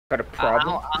Got a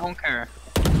problem? I don't care.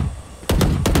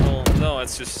 Well, no,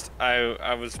 it's just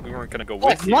we weren't gonna go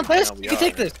with you. You want this? Now we You can are.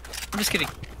 take this. I'm just kidding.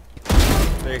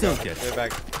 There you go. Get it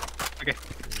back. Okay.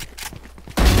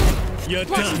 You're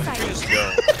done. Just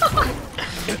go.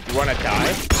 You wanna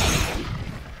die?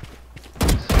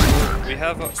 We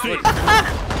have a. Look,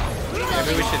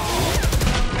 Maybe we should.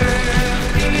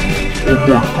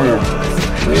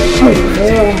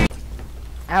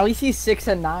 At least he's 6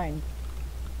 and 9.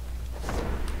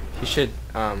 He should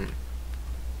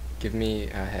give me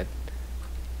a head.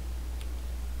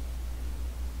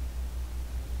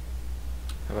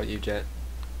 How about you, Jet?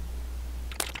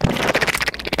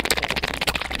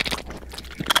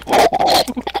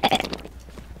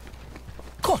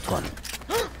 Caught one.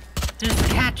 There's the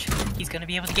catch. He's gonna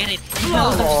be able to get it.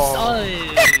 No.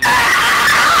 Oh.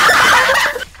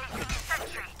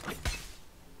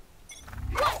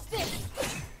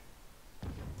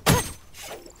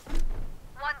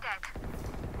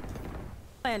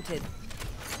 Planted.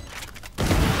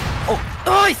 Oh,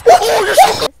 nice!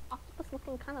 This octopus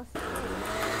looking kind of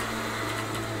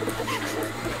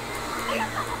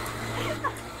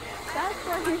That's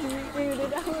why he's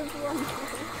muted. I was wondering.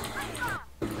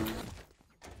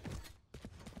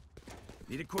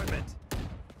 Need equipment.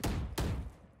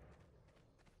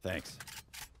 Thanks.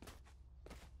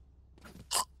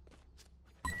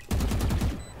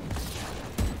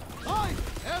 I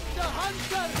am the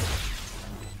hunter.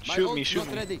 shoot me, shoot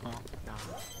me. Ready. Oh.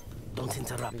 Don't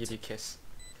interrupt. Let me give you a kiss.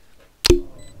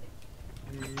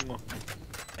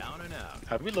 Down and out.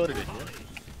 Have we loaded it yet?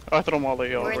 Oh, I throw them all the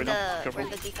We're right now. the Careful.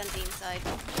 defending side.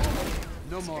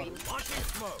 No more. Screen.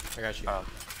 I got you.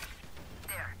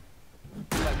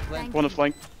 One to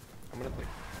flank. I'm gonna play.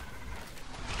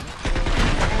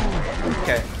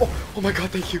 Okay. Oh my god,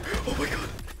 thank you. Oh my god.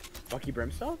 Lucky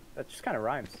Brimstone? That just kind of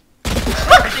rhymes. Do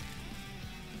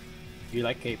you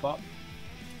like K-pop?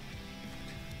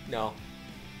 No.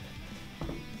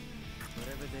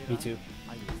 Me too.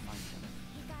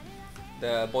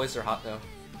 The boys are hot though.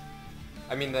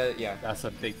 I mean yeah. That's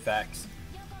a big facts.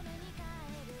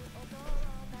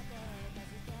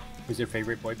 Who's your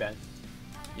favorite boy band?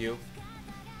 You.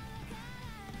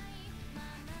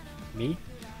 Me?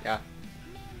 Yeah.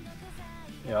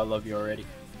 Yeah, I love you already.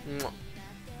 Mwah.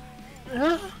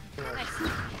 Nice.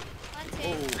 One,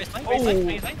 two. Raise flank, raise flank,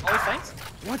 raise flank. Always flanks.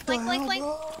 What the Blink, blink,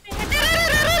 hell, blink.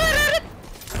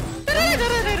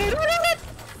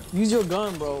 Use your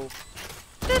gun, bro.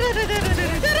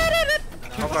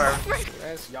 Over.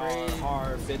 That's Y'all great.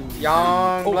 are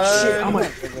Young Oh blood. shit, I'm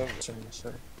like...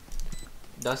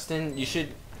 Dustin, you should,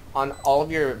 on all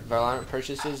of your Valorant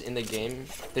purchases in the game,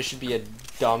 there should be a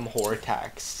dumb whore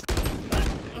tax.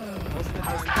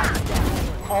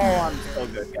 Oh, I'm so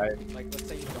good, guys. Like, let's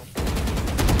say you don't.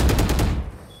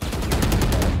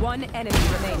 One enemy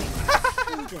remaining.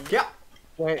 Yeah.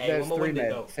 Wait, Hey, there's one more 3 win it,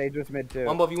 mid. though. Sage was mid too.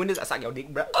 One more, if you win this, I suck your dick,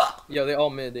 bro. Yo, they all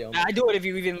mid, they all mid. I do it if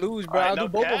you even lose, bro. Alright, I'll no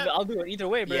do both cap. of it. I'll do it either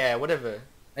way, bro. Yeah, whatever.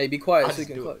 Hey, be quiet I'll so you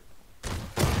just can do cook.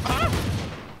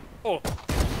 Oh,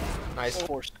 Nice.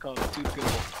 forced come. Too good.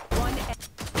 One.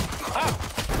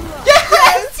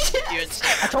 Yes!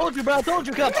 I told you, bro. I told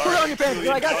you. Put it on your pants,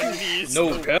 bro. I got you.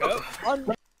 No cap.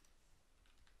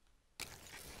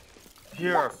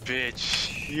 You're a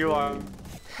bitch. You are.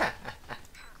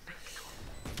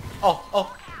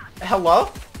 Oh, hello?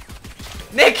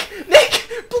 Nick,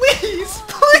 please,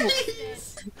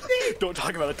 please. Don't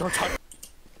talk about it. Don't talk.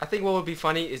 I think what would be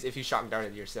funny is if you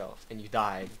shotgunned yourself and you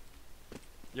died.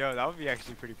 Yo, that would be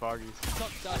actually pretty foggy.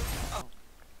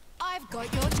 I've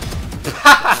got your.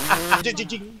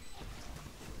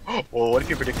 Well, what if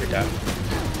you predicted that?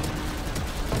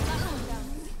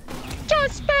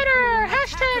 Just better.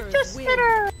 Hashtag just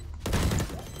better.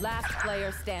 Last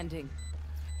player standing.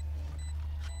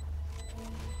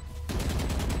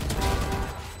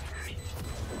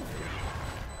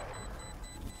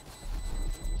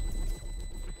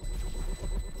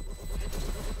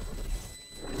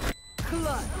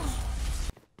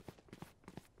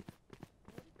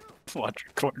 Watch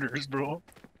your corners, bro.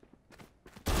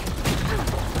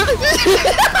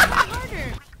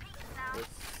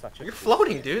 You're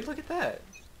floating, dude. Look at that.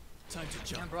 Time to Yeah,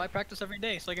 jump. bro. I practice every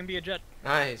day so I can be a jet.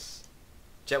 Nice.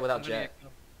 Jet without jet.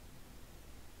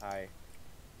 Hi.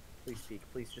 Please speak.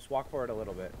 Please just walk forward a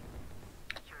little bit.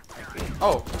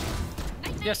 Oh,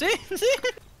 Yeah, see? See?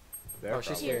 There,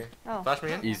 she's probably. here. Oh. Flash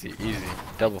me in? Easy.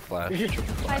 Double flash.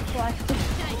 I flashed.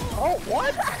 Oh,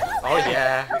 what? Oh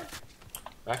yeah.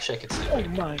 Actually, I could see. Oh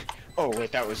my. Oh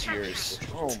wait, that was yours.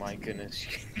 Oh my goodness.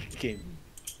 Game.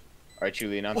 Alright,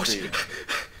 Julian, I'm for you.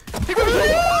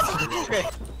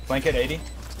 Flank at 80.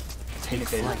 Take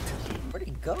it 80. Where'd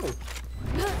he go?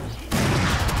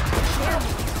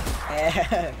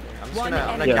 Yeah. I'm just One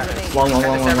gonna enemy Katniss.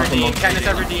 remaining. Long, Katniss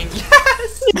Everdeen.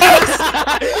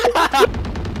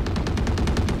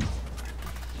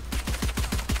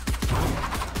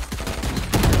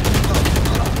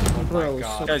 Bro,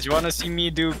 God. Guys, you wanna see me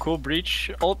do cool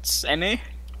breach ults, NA?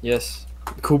 Yes.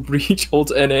 Cool breach,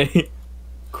 ult NA.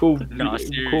 Cool, No,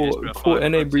 serious, bro. cool Fuck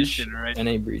NA breach. position, right?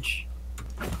 NA breach.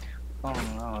 Oh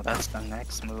no, that's the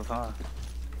next move, huh?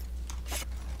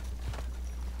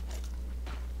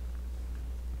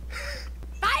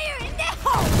 Fire in the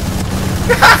hole!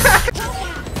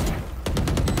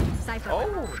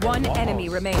 Oh, One enemy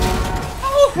remaining.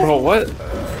 Bro, what?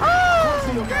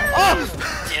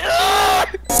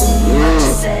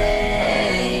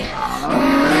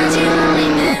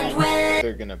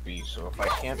 They're gonna be, so if I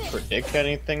can't predict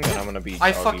anything, then I'm gonna be.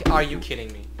 Are you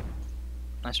kidding me?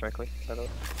 Nice right click, by the way.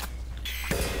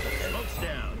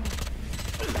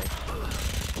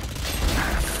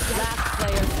 Last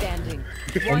player standing.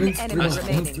 One enemy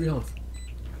remaining.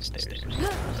 Stairs.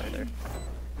 Sorry, there.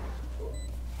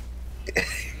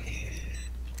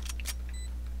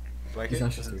 Like it?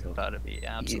 actually About to be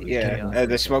absolute Yeah, chaos.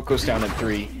 the smoke goes down in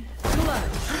 3.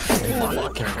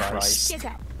 Fucking Christ. Get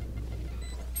out.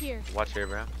 Here. Watch here,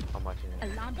 bro. I'm watching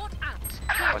it. Alarm bot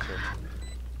out. Watch here.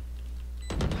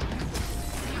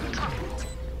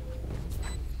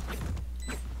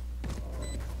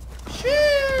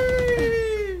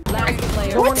 Last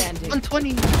player standing.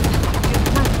 120!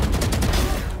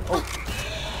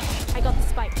 I got the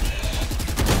spike.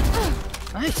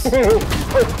 Nice!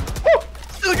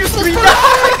 Dude, you're so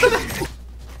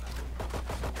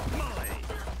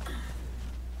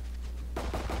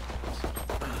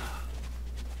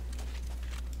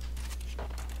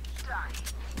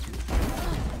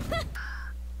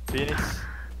Phoenix.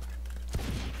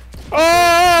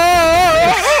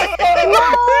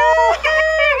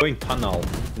 Going tunnel.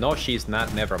 No, she's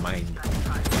not. Never mind.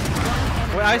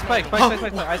 Wait, I spike. I'm on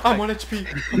HP.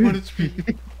 I'm on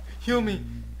HP. Heal me.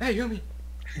 Hey, heal me.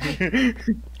 Hey,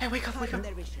 wake up.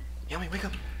 Heal me, wake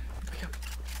up.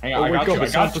 Hey, I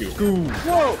got you.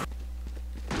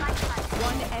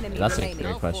 One enemy That's a remaining.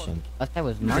 great question. That guy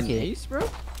was market ace, bro?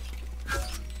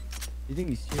 You think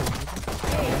he's serious?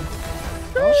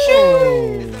 Oh,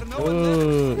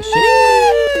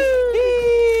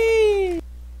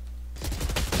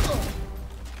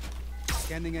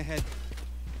 Scanning ahead.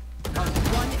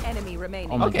 One enemy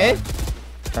remaining. Oh my Okay.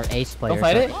 God. Our ace player. Don't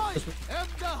fight it. I am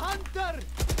the hunter.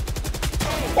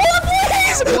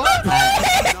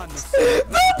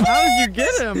 How did you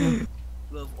get him?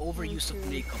 Love overuse of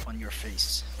makeup on your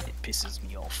face. It pisses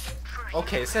me off.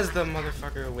 Okay, says the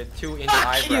motherfucker with 2-inch Fuck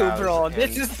eyebrows. you, bro! And,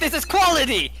 This is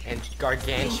quality! and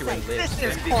gargantuan lips. This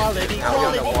is quality, Now we're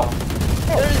on the wall.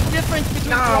 There's a difference between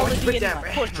No, quality put and that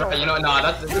back. portrait. You know, nah,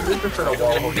 that's this is for the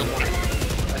wall. Who's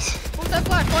that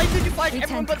flag? Why did you flag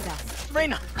everyone but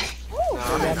Reina?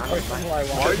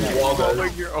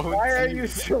 Why are you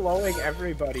slowing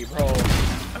everybody, bro?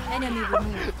 Enemy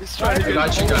removed. I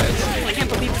got you guys. I can't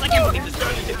believe this, I can't believe this.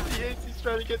 He's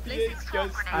trying to get the ace,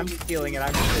 guys. I'm stealing it.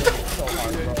 I'm stealing it so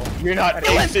hard, bro. You're not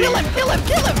Kill him, acing. kill him, kill him,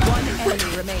 kill him! One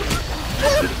enemy remaining.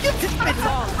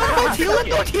 Don't heal him,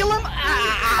 don't heal him!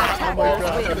 Ah! Oh my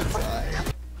God.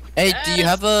 Hey, do you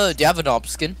have an op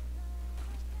skin?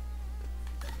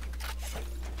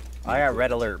 I got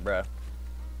red alert, bro.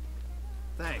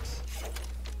 Thanks.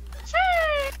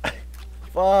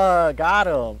 Fuck, got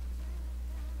him.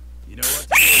 You know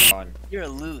what? You're a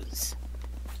lose.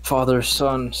 Father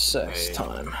son sex Hey.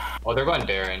 time. Oh, they're going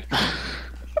Baron.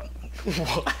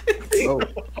 Oh.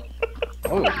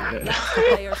 Oh, yeah. Last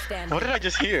player standing. What did I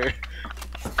just hear?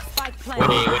 Spike Wait.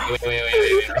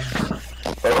 planted.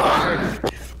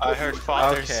 I heard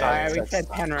father Okay. son. we said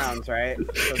 10 rounds, right?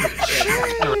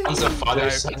 Rounds of father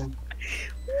son.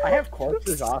 I have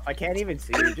corpses off. I can't even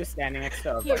see you. Just standing next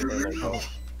to a Here.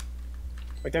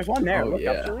 Wait, there's one there. Oh, Look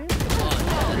yeah. up, Julian.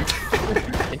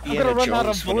 Indiana run out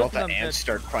of Jones when all bullets the in them, ants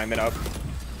start climbing up.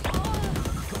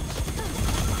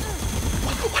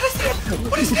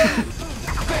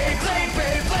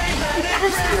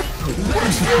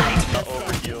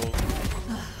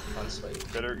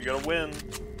 Better, you gotta win.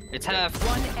 It's half.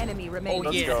 One enemy remaining.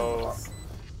 Let's go.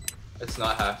 It's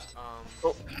not half.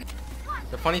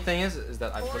 The funny thing is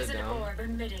that I put it down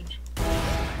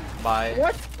by.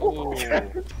 What? What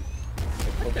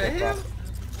the hell?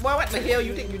 Well, what the hell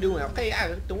you think you're doing? Okay,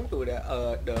 I don't do that.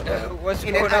 What's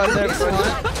And then going I on do there, this bro?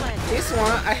 one. This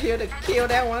one, I hear to kill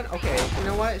that one. Okay, you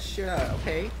know what? Shut up.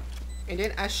 Okay. And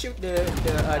then I shoot this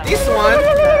one,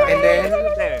 and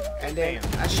then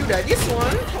I shoot at this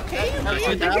one. Okay.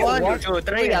 That one, 2,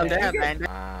 3, I'm dead, man.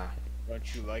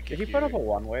 Don't you like it? Did he put up a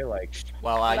one-way like?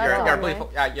 Well, Not you're a all,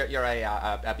 beautiful, you're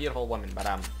a beautiful woman, but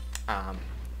I'm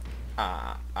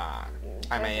a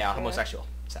homosexual,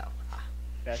 so.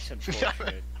 That's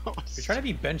unfortunate. You're trying to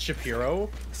be Ben Shapiro?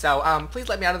 So, please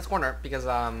let me out of this corner because,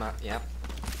 yeah.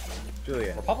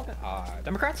 Julia. Republican?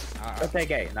 Democrats? Okay,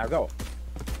 gay. Now go.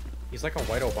 He's like a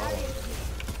white Obama.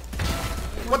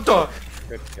 What the?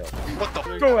 Good kill. What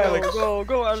the? Go, Alex.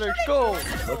 Go, Alex. Go.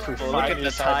 Look who Look at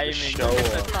the timing. Look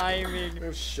at the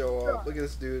timing. Show up. Look at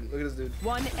this dude. Look at this dude.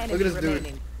 One enemy Look at this dude.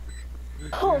 remaining.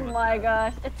 Oh my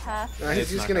gosh, it's half. Nah, he's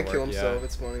It's just not gonna gonna kill work, himself. yeah.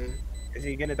 It's funny. Is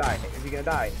he gonna die? Is he gonna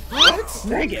die? What?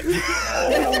 Dang it!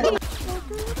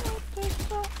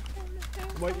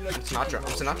 Sinatra. I'm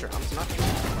Sinatra. I'm Sinatra.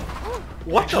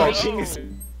 What the? Jeez.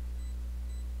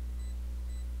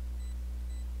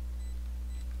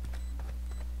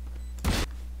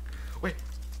 Wait.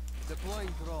 Deploying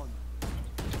drone.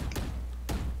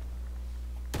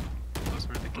 Those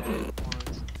were the gay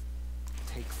ones.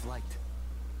 Take flight.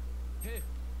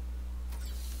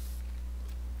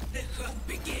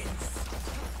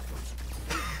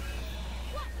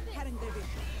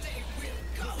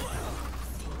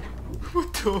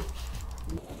 What the?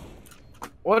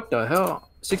 What the hell?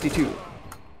 62.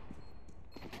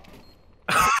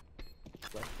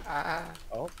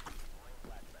 Oh.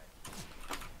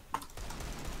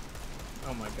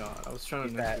 Oh my god, I was trying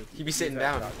to miss it. He be sitting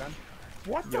down.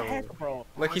 What the heck, bro?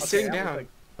 Like he's sitting down.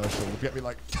 Look at me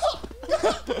like.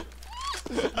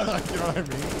 You know what I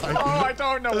mean? Like, Oh, I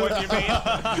don't know what you mean.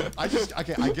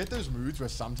 I get those moods where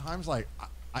sometimes like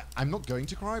I'm not going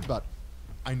to cry, but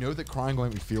I know that crying will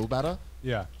make me feel better.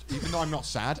 Yeah. Even though I'm not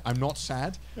sad,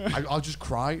 I'll just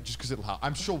cry just because it'll help.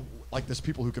 I'm sure like there's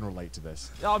people who can relate to this.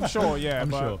 I'm sure, yeah, I'm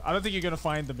but sure. I don't think you're gonna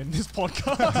find them in this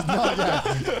podcast. Not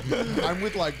yet. I'm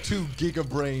with like 2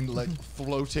 gigabrain, like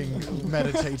floating,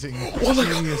 meditating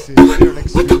geniuses. Their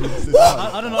experiences.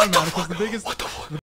 I don't know, man, because the biggest